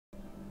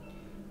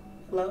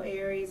Hello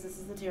Aries, this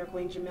is the Tarot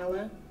Queen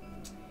Jamila,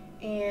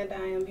 and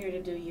I am here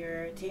to do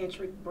your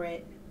Tantric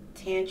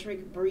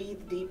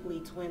Breathe Deeply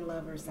Twin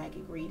Lover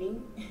Psychic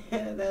reading.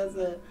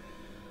 I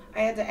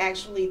had to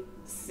actually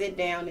sit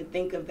down and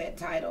think of that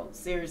title.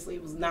 Seriously,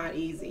 it was not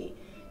easy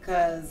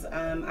because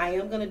I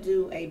am going to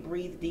do a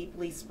Breathe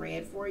Deeply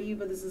spread for you,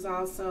 but this is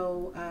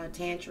also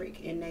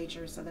Tantric in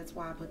nature, so that's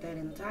why I put that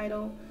in the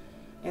title.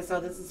 And so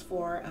this is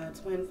for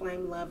twin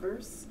flame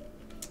lovers.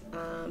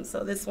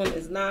 So this one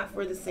is not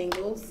for the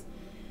singles.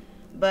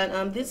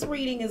 But this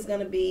reading is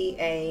going to be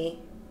a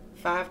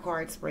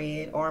 5-card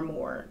spread or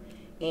more.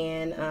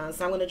 And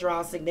so I'm going to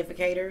draw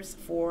significators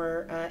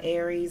for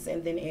Aries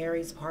and then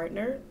Aries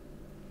partner.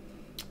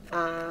 So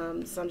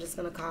I'm just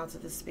going to call to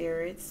the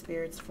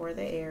spirits for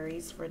the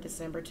Aries for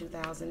December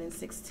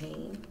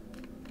 2016.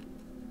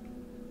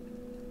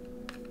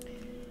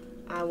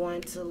 I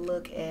want to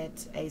look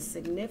at a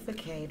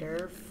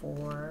significator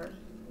for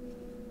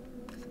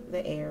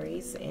the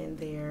Aries and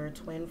their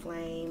twin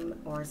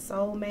flame or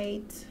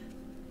soulmate,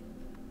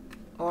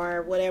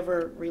 or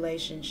whatever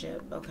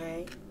relationship,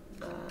 okay,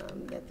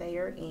 that they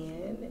are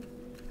in.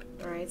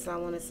 All right, so I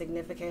want a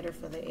significator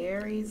for the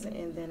Aries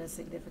and then a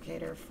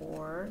significator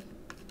for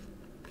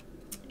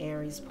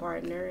Aries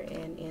partner,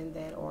 and in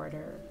that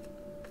order.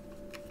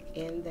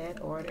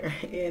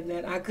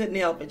 I couldn't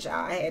help it,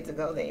 y'all. I had to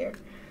go there.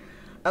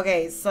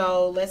 Okay,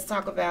 so let's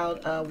talk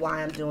about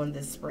why I'm doing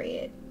this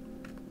spread.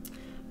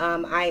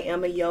 I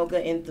am a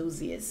yoga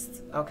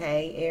enthusiast,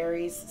 okay,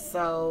 Aries,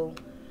 so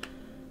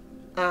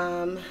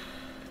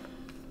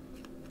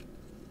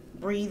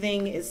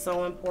breathing is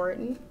so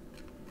important.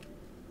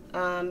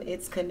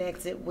 It's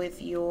connected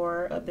with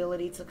your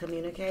ability to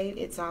communicate.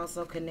 It's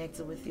also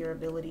connected with your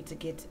ability to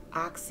get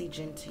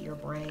oxygen to your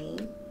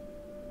brain.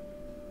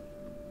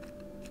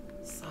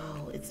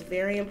 So it's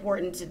very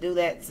important to do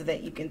that so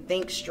that you can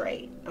think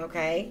straight,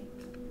 okay?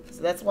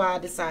 So that's why I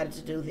decided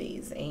to do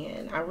these.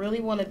 And I really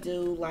want to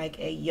do like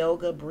a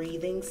yoga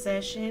breathing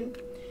session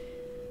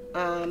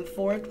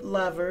for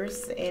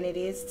lovers, and it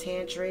is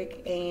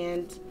tantric,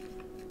 and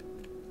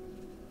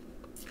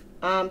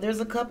there's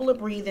a couple of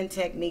breathing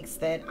techniques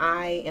that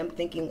I am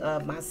thinking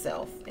of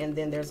myself, and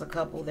then there's a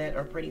couple that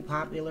are pretty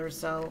popular.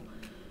 So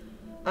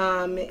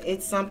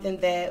it's something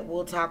that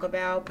we'll talk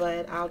about,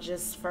 but I'll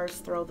just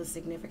first throw the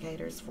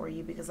significators for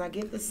you because I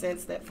get the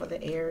sense that for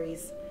the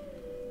Aries,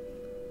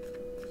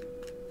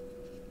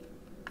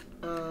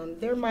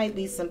 there might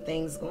be some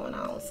things going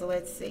on. So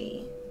let's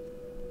see.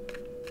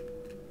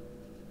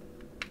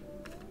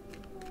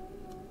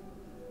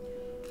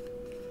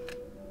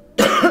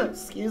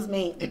 Excuse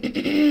me.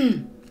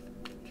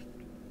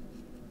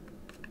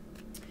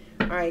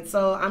 All right,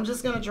 so I'm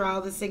just going to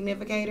draw the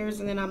significators,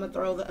 and then I'm going to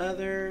throw the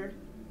other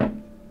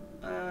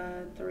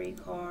 3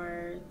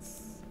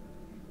 cards.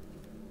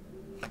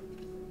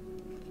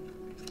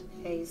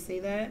 Okay, you see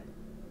that?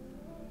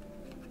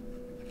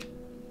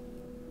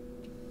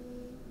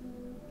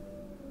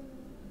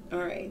 All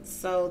right,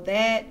 so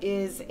that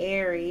is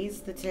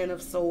Aries, the 10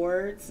 of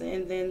Swords,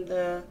 and then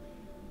the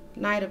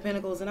Knight of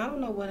Pentacles. And I don't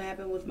know what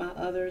happened with my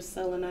other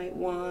selenite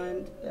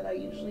wand that I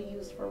usually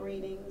use for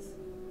readings.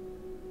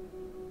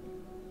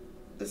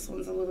 This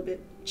one's a little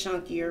bit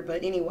chunkier,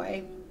 but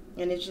anyway.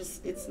 And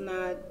it's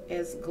not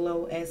as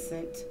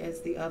glow-essent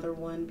as the other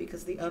one,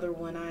 because the other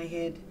one I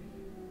had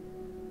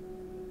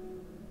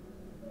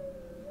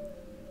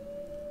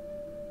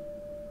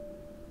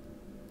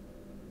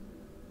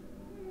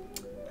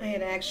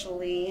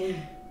actually,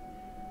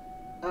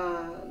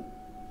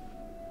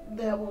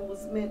 that one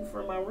was meant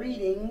for my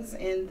readings,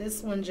 and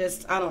this one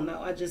just, I don't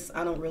know, I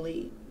don't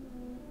really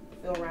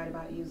feel right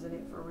about using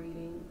it for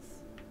readings.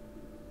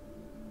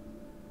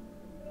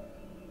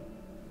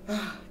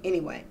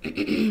 Anyway,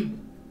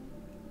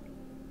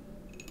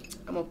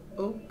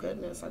 oh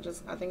goodness,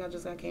 I think I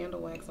just got candle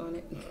wax on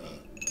it.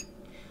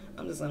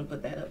 I'm just gonna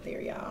put that up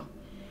there, y'all.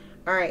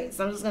 All right,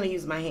 so I'm just gonna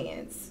use my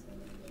hands.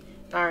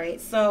 All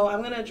right, so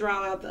I'm going to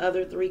draw out the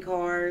other 3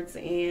 cards,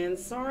 and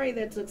sorry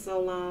that took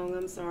so long.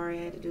 I'm sorry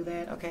I had to do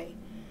that. Okay,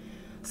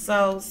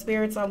 so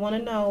spirits, I want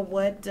to know,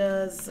 what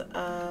does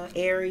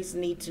Aries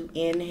need to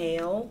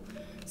inhale?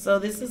 So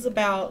this is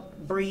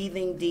about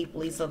breathing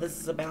deeply. So this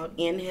is about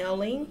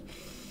inhaling,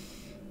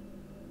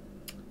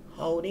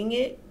 holding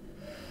it,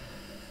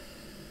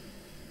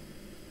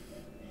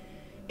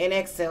 and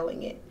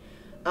exhaling it.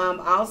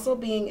 Also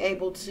being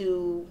able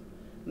to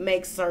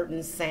make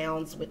certain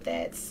sounds with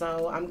that.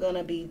 So I'm going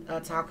to be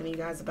talking to you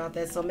guys about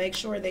that. So make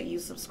sure that you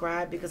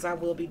subscribe, because I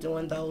will be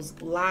doing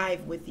those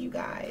live with you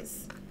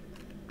guys.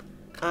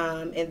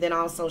 And then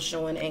also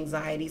showing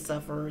anxiety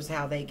sufferers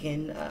how they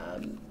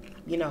can,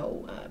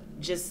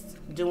 just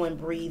doing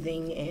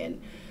breathing.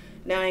 And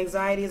now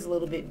anxiety is a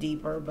little bit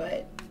deeper,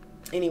 but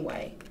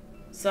anyway.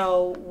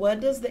 So what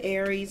does the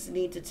Aries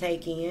need to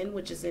take in,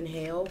 which is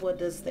inhale? What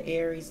does the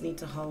Aries need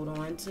to hold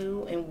on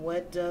to? And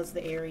what does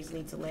the Aries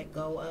need to let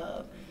go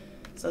of?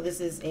 So this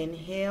is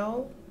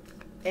inhale,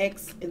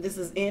 this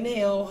is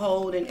inhale,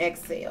 hold, and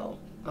exhale.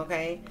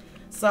 Okay.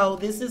 So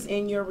this is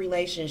in your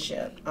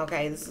relationship,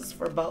 okay? This is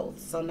for both.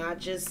 So not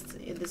just,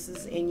 this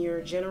is in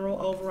your general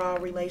overall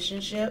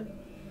relationship,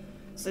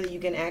 so that you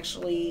can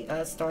actually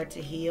start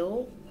to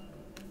heal,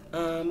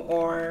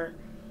 or,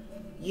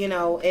 you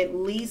know, at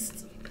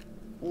least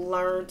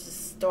learn to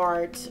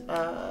start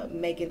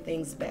making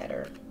things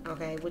better,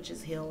 okay? Which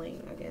is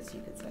healing, I guess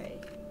you could say.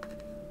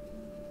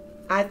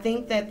 I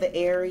think that the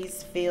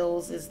Aries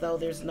feels as though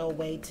there's no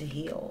way to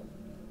heal.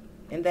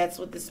 And that's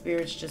what the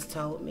spirits just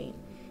told me.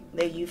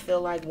 That you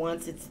feel like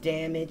once it's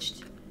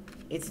damaged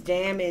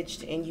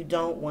and you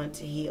don't want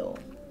to heal.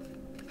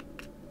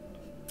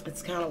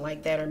 It's kind of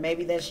like that. Or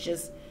maybe that's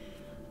just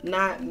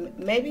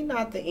maybe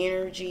not the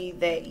energy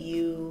that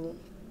you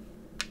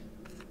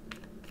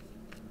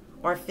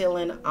are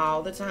feeling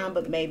all the time,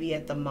 but maybe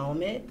at the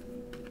moment.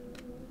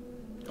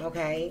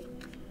 Okay.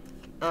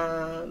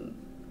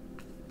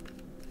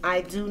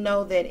 I do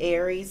know that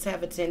Aries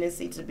have a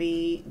tendency to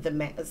be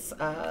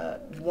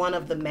one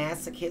of the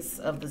masochists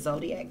of the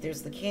zodiac.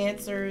 There's the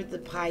Cancer, the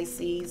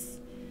Pisces,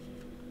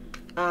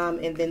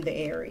 and then the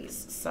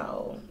Aries.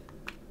 So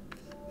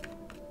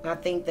I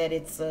think that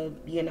it's a,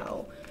 you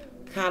know,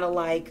 kind of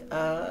like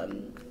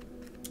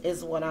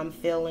is what I'm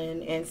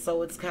feeling. And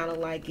so it's kind of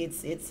like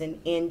it's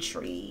an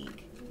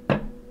intrigue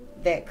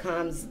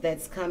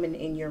that's coming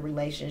in your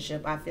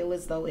relationship. I feel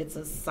as though it's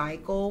a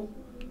cycle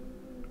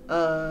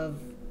of,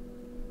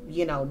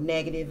 you know,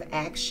 negative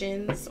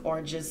actions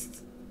or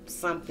just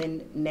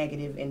something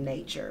negative in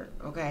nature.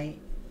 Okay.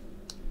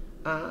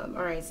 All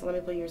right, so let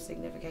me put your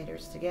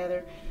significators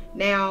together.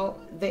 Now,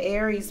 the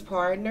Aries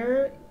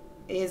partner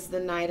is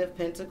the Knight of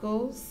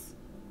Pentacles.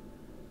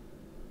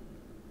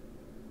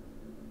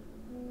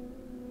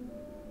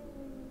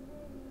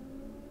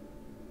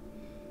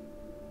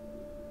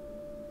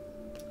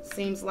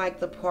 Seems like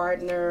the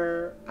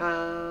partner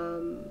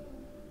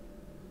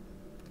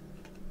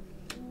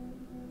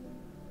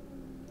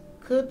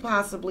could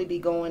possibly be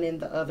going in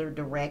the other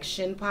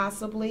direction,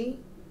 possibly.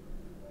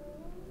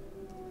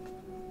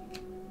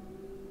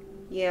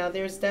 Yeah,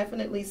 there's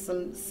definitely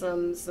some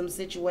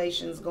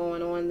situations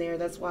going on there.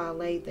 That's why I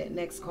laid that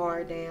next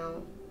card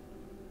down.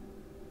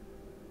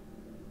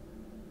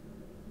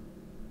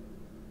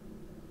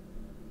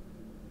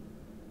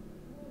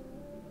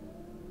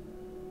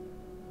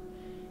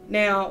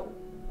 Now,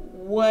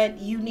 what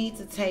you need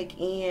to take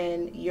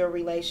in your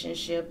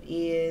relationship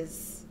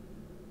is,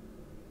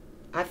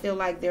 I feel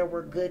like there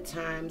were good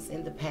times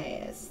in the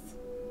past.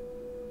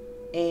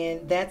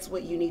 And that's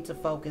what you need to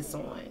focus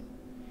on.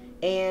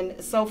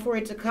 And so for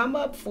it to come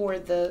up for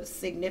the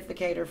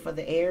significator for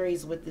the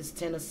Aries with this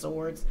Ten of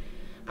Swords,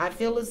 I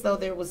feel as though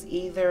there was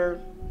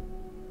either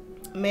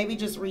maybe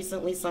just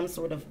recently some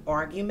sort of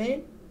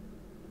argument.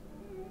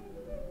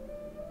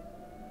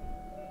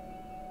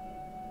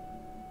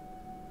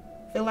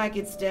 I feel like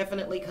it's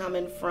definitely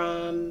coming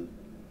from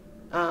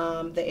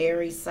the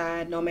Aries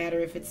side, no matter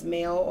if it's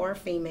male or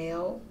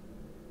female.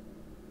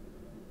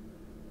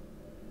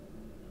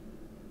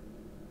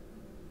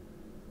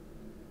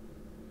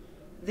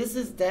 This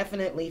is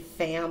definitely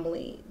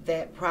family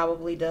that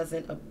probably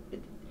doesn't,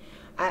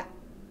 I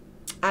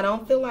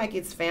don't feel like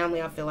it's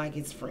family, I feel like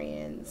it's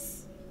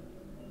friends.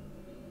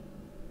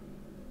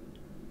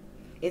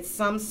 It's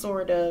some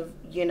sort of,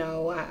 you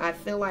know, I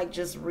feel like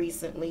just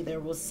recently there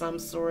was some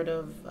sort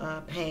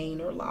of pain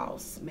or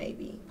loss,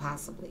 maybe,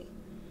 possibly.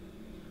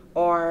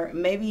 Or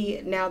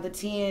maybe now the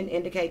 10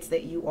 indicates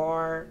that you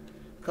are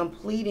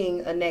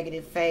completing a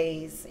negative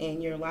phase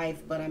in your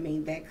life, but I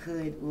mean, that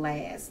could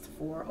last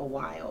for a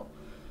while.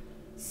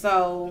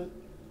 So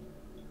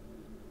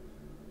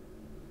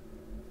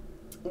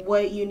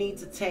what you need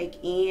to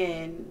take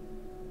in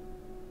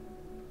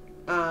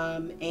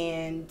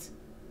and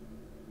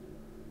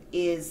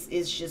is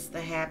just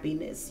the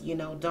happiness. You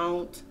know,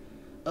 don't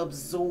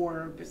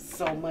absorb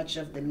so much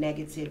of the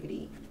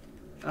negativity.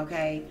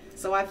 Okay,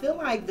 so I feel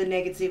like the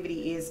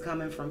negativity is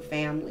coming from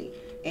family,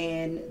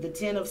 and the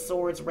Ten of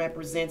Swords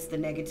represents the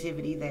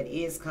negativity that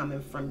is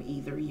coming from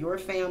either your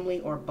family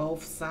or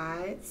both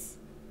sides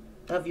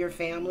of your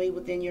family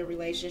within your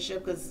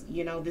relationship, because,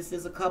 you know, this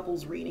is a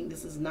couples reading.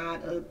 This is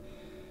not a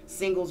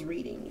singles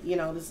reading. You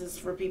know, this is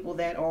for people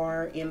that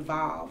are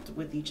involved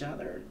with each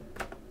other,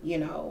 you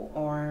know,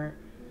 or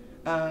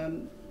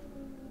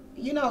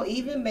you know,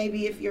 even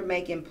maybe if you're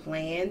making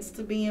plans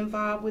to be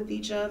involved with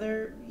each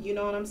other, you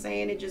know what I'm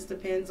saying? It just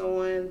depends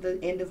on the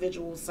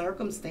individual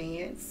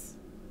circumstance.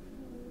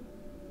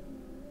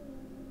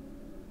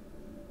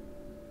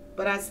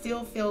 But I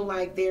still feel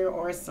like there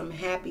are some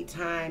happy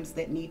times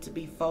that need to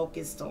be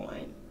focused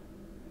on.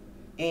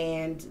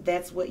 And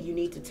that's what you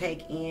need to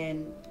take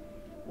in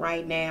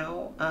right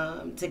now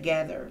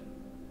together.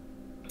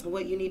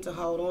 What you need to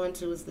hold on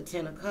to is the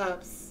Ten of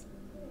Cups.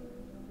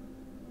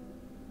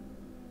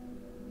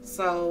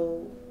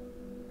 So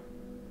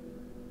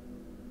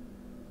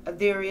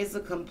there is a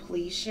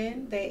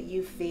completion that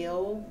you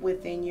feel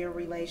within your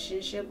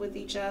relationship with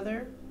each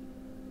other.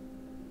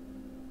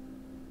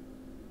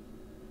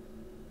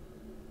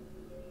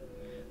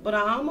 But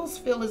I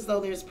almost feel as though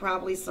there's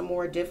probably some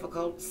more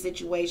difficult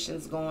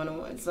situations going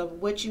on. So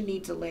what you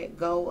need to let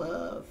go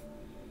of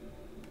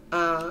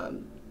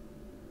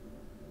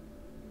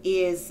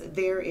is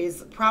there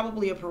is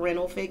probably a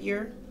parental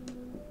figure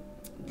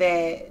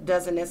that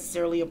doesn't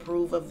necessarily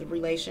approve of the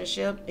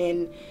relationship.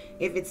 And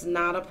if it's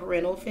not a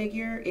parental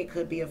figure, it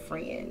could be a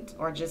friend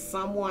or just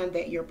someone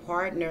that your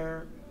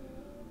partner,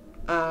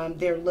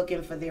 they're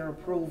looking for their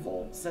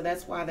approval. So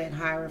that's why that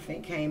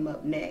Hierophant came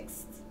up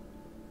next.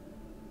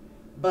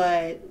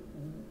 But,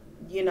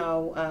 you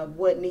know,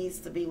 what needs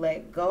to be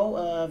let go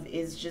of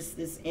is just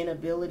this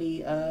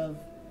inability of,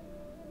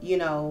 you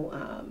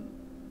know,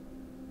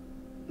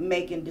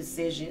 making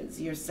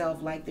decisions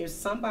yourself. Like there's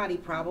somebody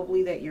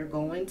probably that you're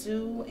going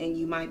to, and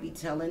you might be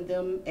telling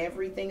them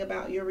everything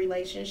about your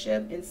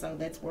relationship. And so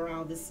that's where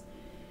all this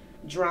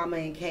drama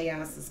and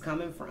chaos is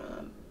coming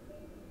from.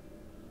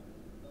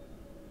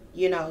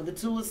 You know, the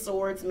Two of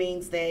Swords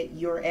means that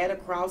you're at a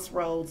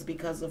crossroads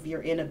because of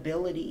your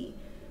inability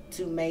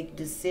to make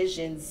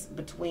decisions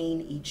between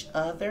each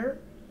other.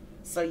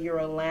 So you're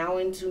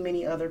allowing too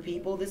many other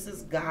people. This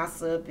is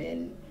gossip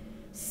and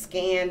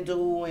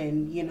scandal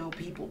and, you know,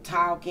 people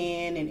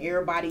talking and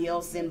everybody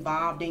else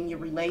involved in your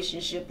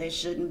relationship that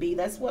shouldn't be.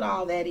 That's what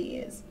all that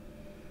is.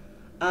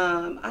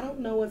 I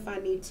don't know if I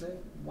need to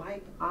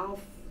wipe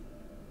off.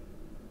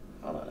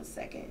 Hold on a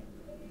second.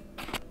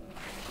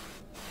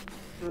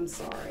 I'm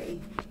sorry.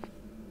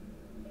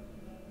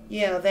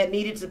 Yeah, that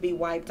needed to be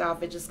wiped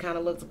off. It just kind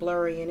of looked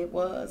blurry, and it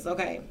was.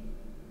 Okay.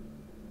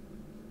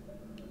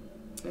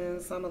 And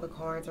some of the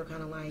cards are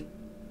kind of like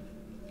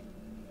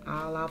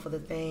all off of the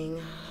thing.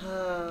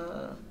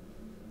 I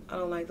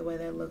don't like the way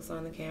that looks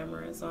on the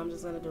camera, so I'm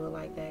just going to do it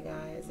like that,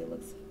 guys. It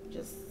looks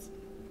just...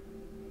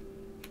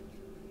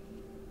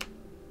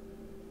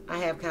 I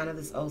have kind of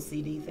this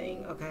OCD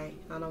thing, okay?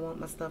 I don't want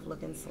my stuff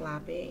looking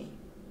sloppy.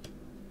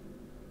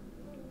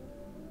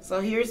 So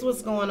here's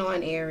what's going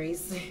on,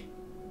 Aries.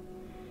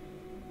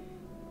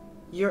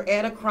 You're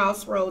at a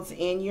crossroads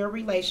in your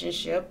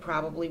relationship,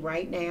 probably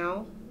right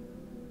now.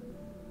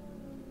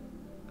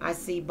 I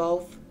see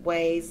both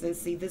ways, and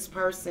see this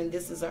person,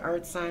 this is an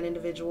earth sign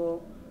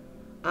individual.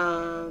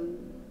 Or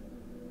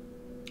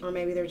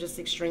maybe they're just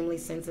extremely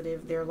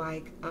sensitive. They're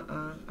like,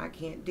 I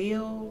can't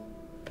deal.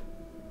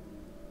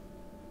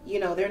 You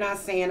know, they're not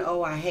saying,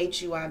 oh, I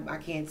hate you, I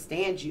can't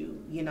stand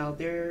you. You know,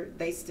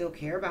 they still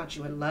care about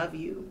you and love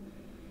you.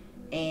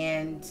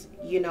 And,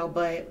 you know,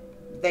 but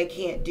they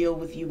can't deal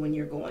with you when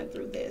you're going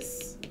through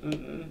this.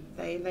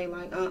 They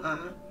like,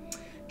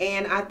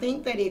 And I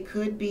think that it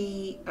could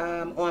be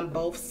on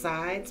both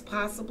sides,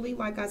 possibly,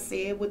 like I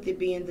said, with it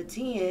being the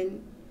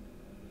 10.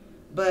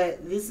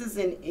 But this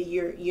isn't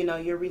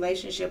your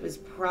relationship is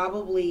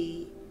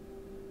probably,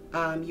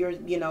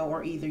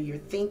 or either you're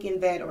thinking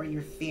that or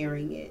you're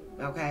fearing it,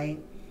 okay?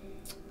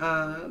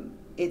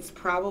 It's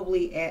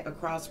probably at a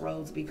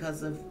crossroads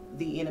because of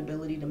the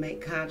inability to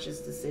make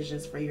conscious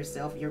decisions for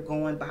yourself. You're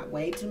going by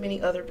way too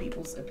many other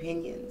people's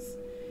opinions.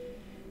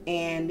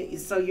 And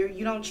so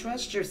you don't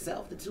trust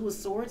yourself. The Two of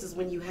Swords is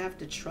when you have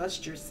to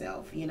trust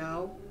yourself, you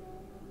know?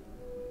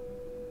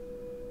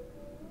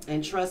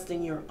 And trust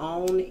in your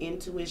own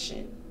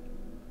intuition,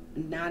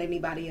 not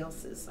anybody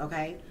else's,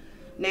 okay?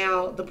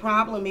 Now, the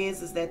problem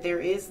is that there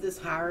is this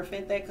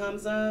Hierophant that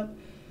comes up.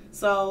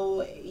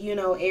 So, you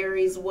know,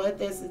 Aries,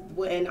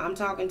 and I'm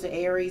talking to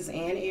Aries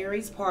and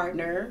Aries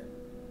partner.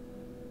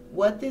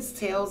 What this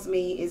tells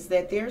me is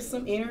that there's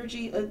some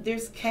energy,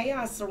 there's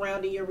chaos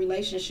surrounding your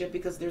relationship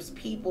because there's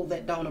people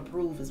that don't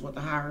approve, is what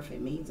the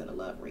Hierophant means in a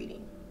love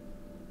reading.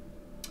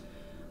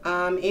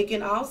 It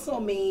can also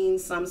mean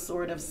some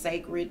sort of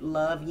sacred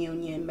love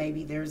union.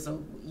 Maybe there's a,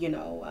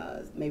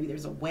 maybe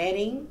there's a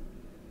wedding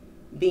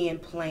being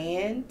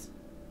planned,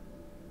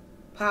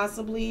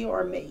 possibly,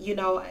 or,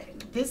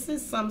 this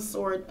is some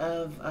sort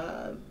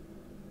of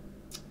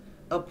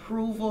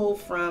approval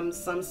from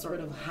some sort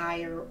of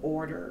higher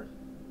order.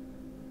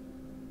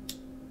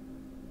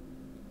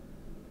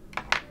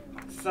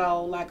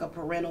 So like a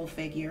parental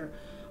figure,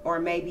 or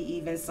maybe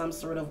even some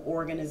sort of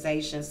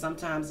organization,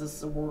 sometimes a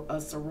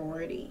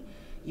sorority.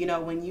 You know,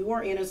 when you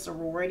are in a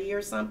sorority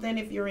or something,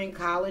 if you're in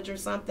college or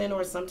something,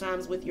 or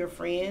sometimes with your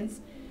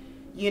friends,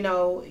 you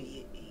know,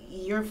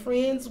 your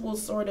friends will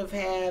sort of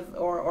have,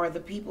 or the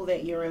people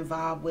that you're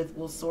involved with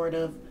will sort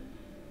of,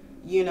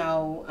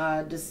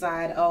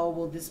 decide, oh,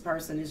 well, this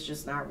person is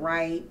just not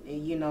right,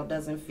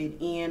 doesn't fit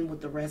in with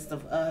the rest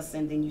of us,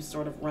 and then you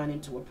sort of run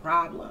into a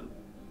problem.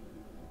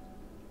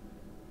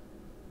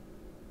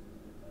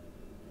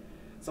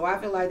 So I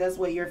feel like that's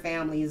what your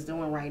family is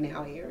doing right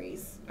now,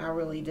 Aries. I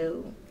really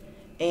do.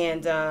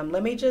 And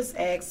let me just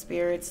ask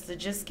spirits to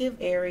just give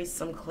Aries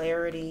some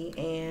clarity.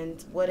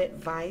 And what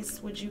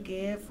advice would you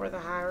give for the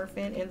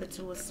Hierophant and the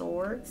Two of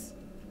Swords?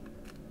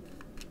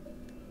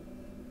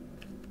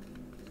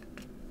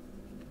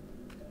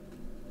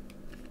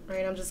 All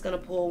right, I'm just going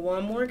to pull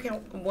one more.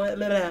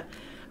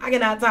 I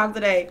cannot talk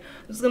today.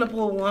 I'm just going to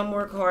pull one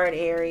more card,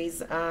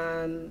 Aries.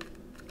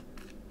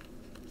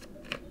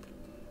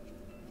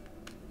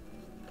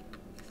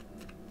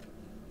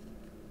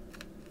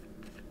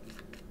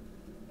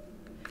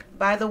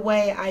 By the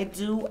way, I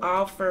do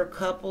offer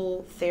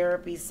couple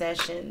therapy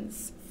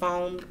sessions,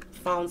 phone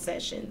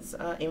sessions,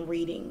 and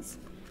readings.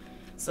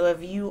 So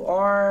if you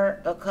are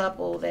a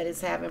couple that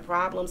is having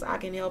problems, I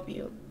can help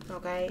you,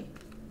 okay?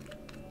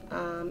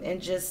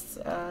 And just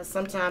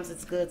sometimes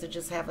it's good to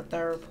just have a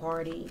third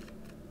party.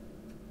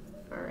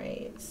 All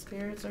right,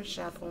 spirits are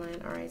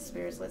shuffling. All right,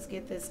 spirits, let's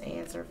get this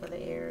answer for the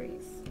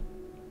Aries.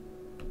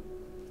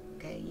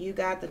 Okay, you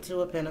got the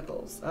Two of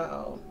Pentacles.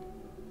 Uh-oh,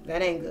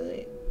 that ain't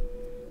good.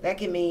 That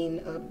can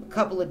mean a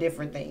couple of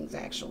different things,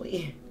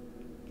 actually.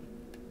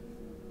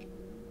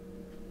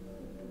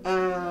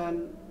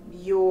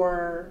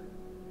 Your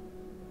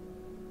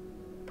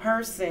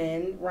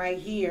person right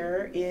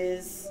here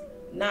is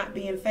not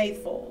being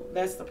faithful.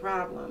 That's the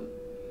problem.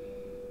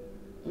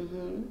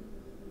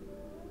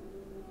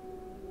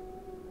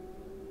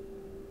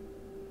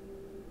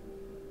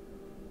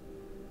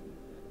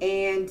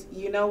 And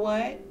you know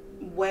what?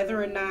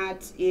 Whether or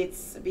not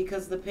it's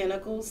because the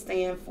Pentacles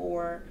stand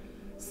for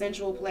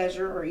sensual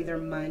pleasure or either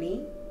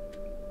money,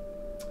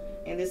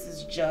 and this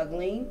is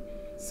juggling.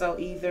 So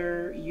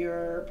either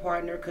your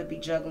partner could be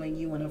juggling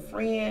you and a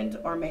friend,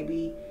 or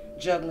maybe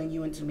juggling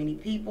you and too many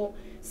people.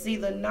 See,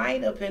 the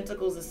Knight of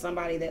Pentacles is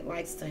somebody that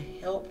likes to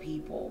help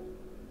people.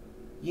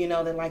 You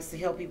know, that likes to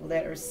help people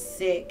that are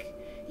sick.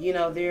 You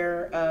know,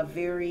 they're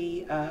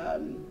very...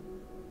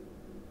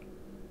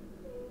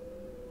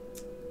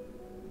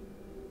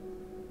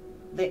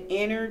 the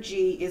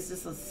energy is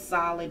just a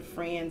solid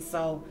friend.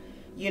 So,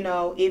 you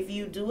know, if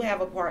you do have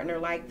a partner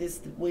like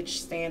this,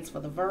 which stands for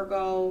the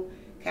Virgo,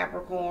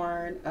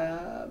 Capricorn,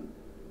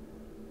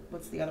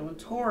 what's the other one?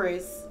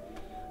 Taurus.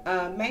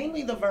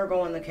 Mainly the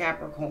Virgo and the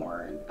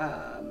Capricorn.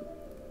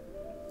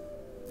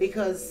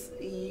 Because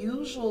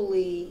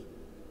usually,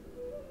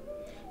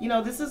 you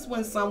know, this is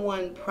when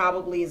someone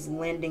probably is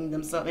lending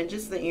themselves, and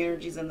just the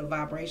energies and the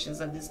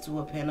vibrations of this Two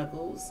of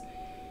Pentacles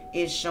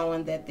is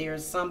showing that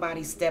there's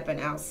somebody stepping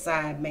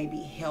outside, maybe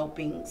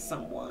helping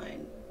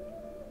someone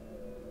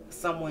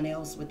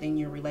else within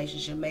your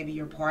relationship. Maybe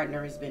your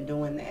partner has been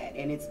doing that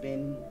and it's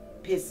been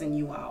pissing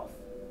you off.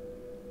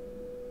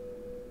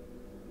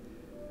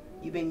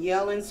 You've been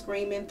yelling,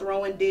 screaming,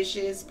 throwing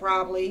dishes,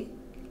 probably,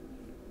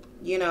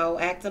 you know,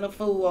 acting a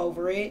fool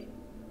over it.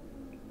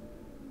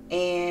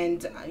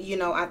 And, you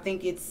know, I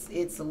think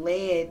it's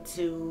led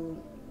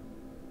to,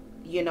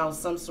 you know,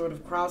 some sort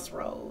of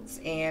crossroads.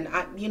 And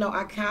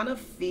I kind of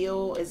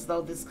feel as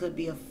though this could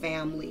be a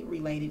family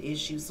related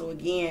issue. So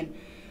again,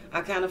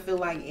 I kind of feel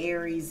like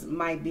Aries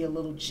might be a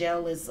little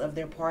jealous of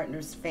their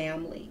partner's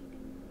family.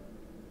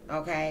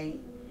 Okay.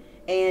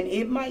 And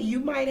you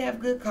might have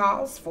good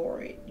cause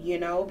for it, you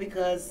know,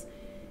 because,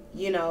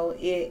 you know,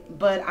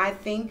 but I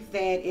think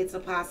that it's a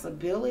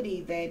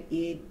possibility that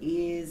it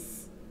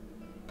is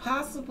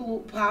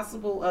possible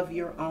of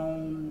your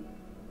own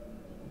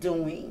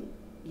doing.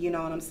 You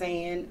know what I'm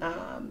saying?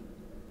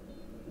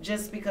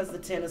 Just because the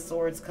Ten of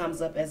Swords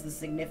comes up as the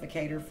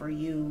significator for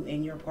you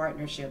in your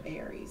partnership,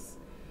 Aries.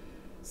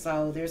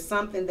 So there's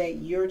something that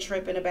you're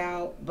tripping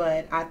about,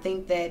 but I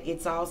think that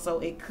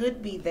it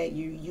could be that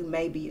you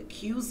may be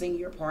accusing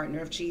your partner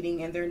of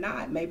cheating and they're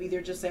not. Maybe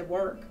they're just at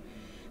work.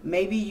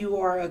 Maybe you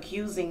are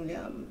accusing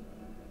them.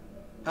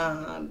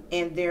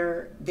 And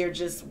they're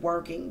just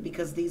working,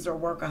 because these are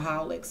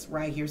workaholics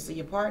right here. So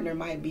your partner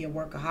might be a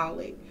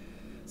workaholic.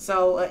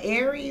 So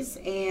Aries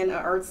and an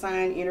earth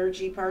sign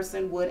energy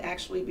person would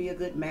actually be a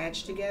good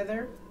match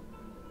together.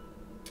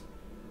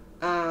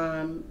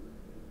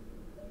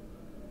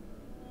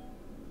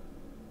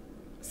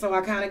 So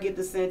I kind of get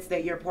the sense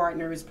that your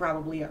partner is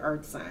probably an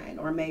earth sign,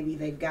 or maybe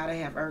they've got to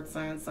have earth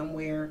sign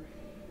somewhere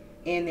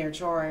in their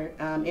chart.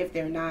 If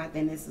they're not,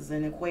 then this is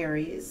an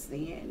Aquarius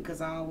then, because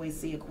I always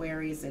see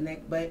Aquarius in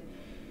that. But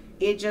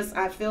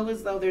I feel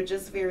as though they're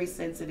just very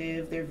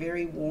sensitive. They're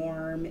very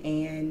warm,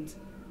 and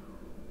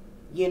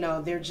you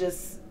know, they're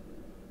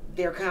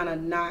kind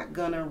of not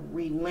gonna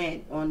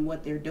relent on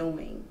what they're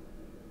doing,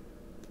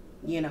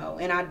 you know.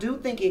 And I do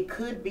think it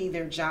could be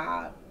their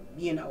job,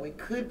 you know, it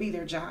could be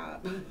their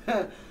job.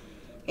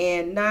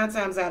 And 9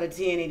 times out of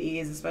 10 it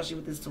is, especially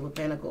with this Two of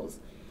Pentacles.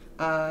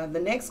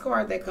 The next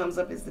card that comes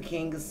up is the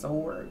King of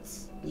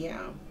Swords.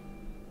 Yeah.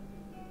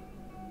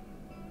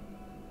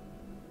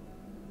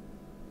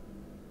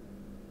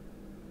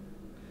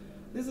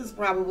 This is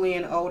probably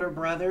an older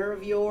brother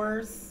of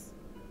yours.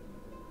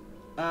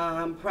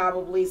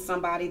 Probably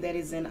somebody that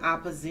is in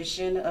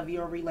opposition of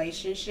your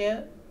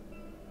relationship.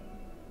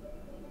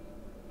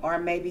 Or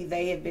maybe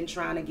they have been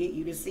trying to get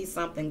you to see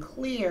something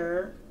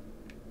clear.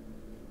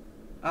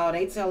 Oh,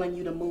 they telling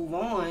you to move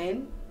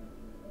on.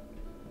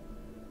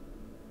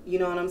 You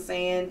know what I'm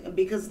saying?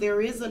 Because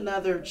there is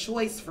another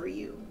choice for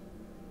you.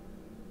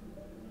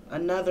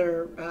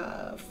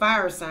 Another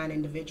fire sign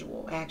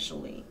individual,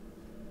 actually.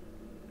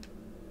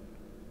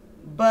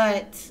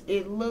 But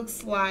it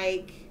looks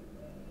like,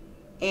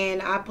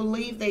 and I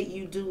believe that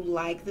you do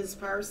like this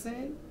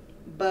person.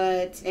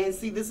 But, and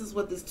see, this is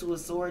what this Two of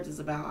Swords is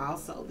about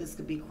also. This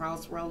could be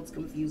crossroads,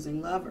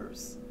 confusing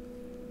lovers.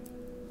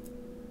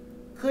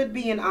 could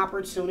be an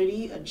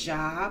opportunity, a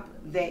job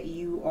that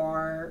you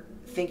are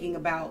thinking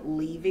about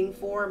leaving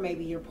for.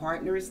 Maybe your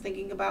partner is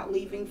thinking about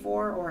leaving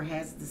for or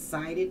has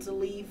decided to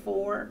leave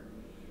for,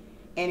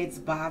 and it's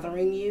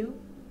bothering you.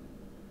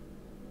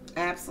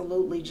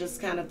 Absolutely.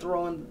 Just kind of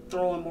throwing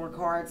more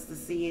cards to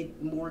see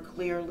it more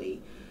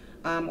clearly.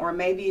 Or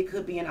maybe it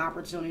could be an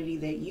opportunity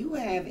that you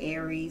have,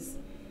 Aries,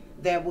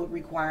 that would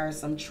require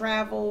some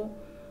travel,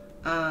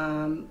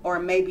 or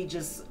maybe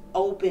just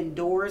open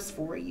doors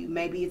for you.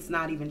 Maybe it's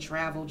not even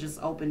travel, just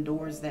open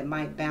doors that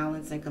might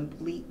balance and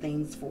complete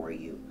things for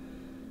you.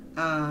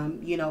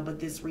 You know, but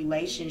this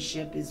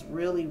relationship is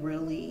really,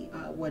 really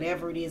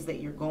whatever it is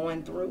that you're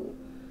going through.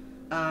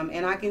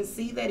 And I can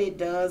see that it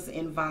does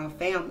involve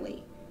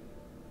family,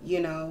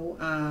 you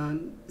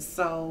know.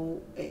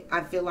 So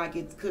I feel like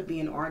it could be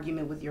an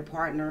argument with your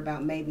partner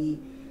about maybe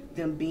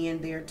them being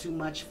there too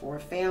much for a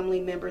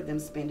family member, them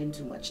spending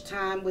too much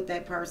time with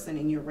that person,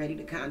 and you're ready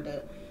to kind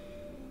of,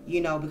 you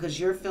know, because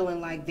you're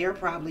feeling like they're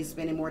probably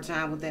spending more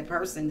time with that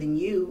person than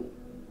you,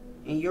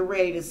 and you're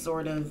ready to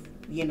sort of,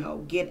 you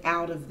know, get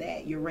out of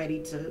that. You're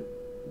ready to,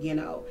 you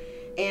know.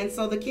 And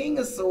so the King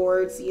of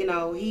Swords, you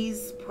know, he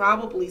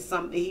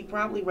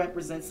probably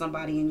represents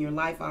somebody in your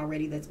life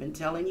already that's been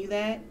telling you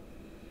that.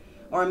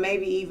 Or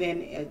maybe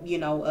even, you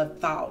know, a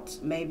thought,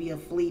 maybe a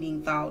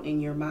fleeting thought in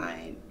your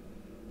mind,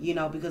 you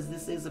know, because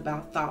this is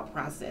about thought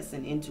process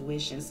and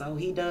intuition. So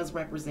he does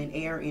represent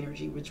air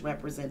energy, which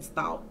represents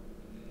thought.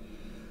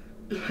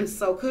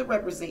 So could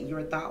represent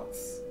your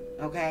thoughts,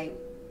 okay?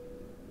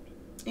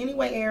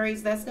 Anyway,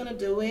 Aries, that's going to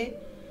do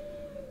it.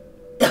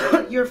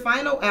 Your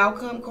final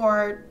outcome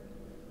card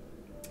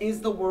is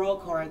the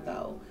World card,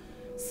 though.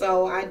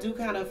 So I do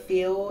kind of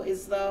feel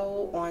as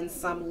though on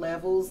some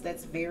levels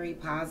that's very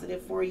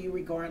positive for you,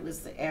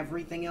 regardless of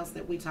everything else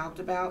that we talked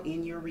about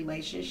in your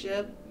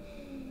relationship.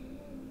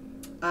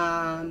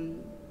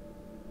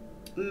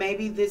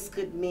 Maybe this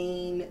could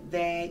mean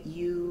that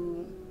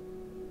you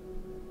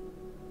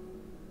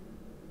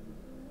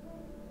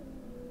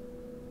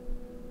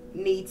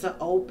need to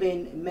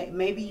open,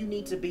 maybe you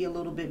need to be a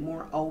little bit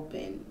more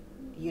open.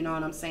 You know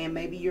what I'm saying?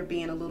 Maybe you're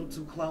being a little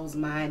too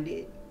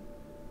close-minded,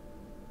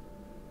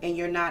 and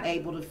you're not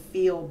able to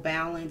feel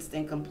balanced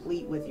and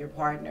complete with your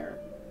partner.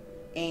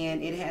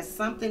 And it has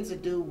something to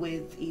do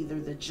with either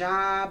the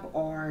job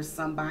or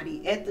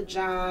somebody at the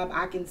job.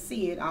 I can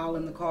see it all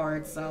in the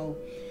cards. So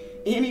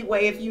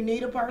anyway, if you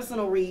need a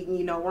personal reading,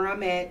 you know where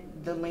I'm at.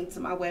 The link to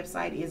my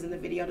website is in the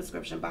video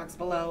description box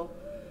below.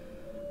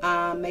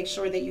 Make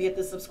sure that you hit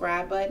the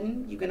subscribe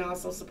button. You can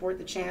also support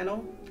the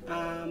channel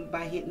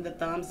by hitting the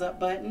thumbs up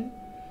button.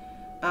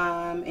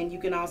 And you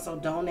can also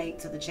donate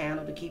to the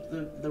channel to keep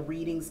the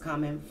readings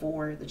coming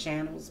for the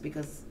channels,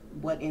 because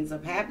what ends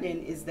up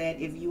happening is that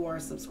if you are a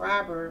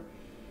subscriber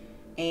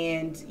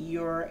and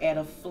you're at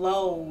a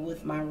flow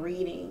with my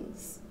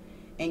readings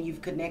and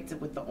you've connected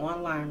with the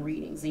online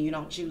readings and you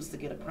don't choose to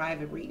get a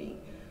private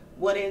reading,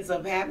 what ends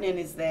up happening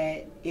is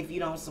that if you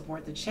don't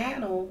support the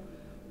channel,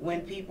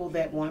 when people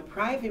that want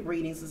private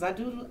readings, because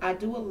I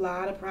do a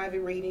lot of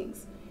private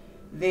readings,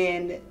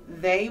 then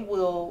they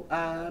will,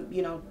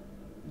 you know,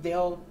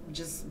 they'll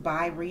just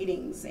buy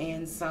readings.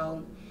 And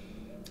so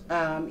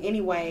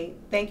anyway,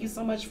 thank you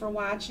so much for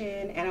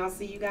watching, and I'll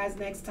see you guys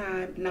next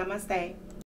time. Namaste.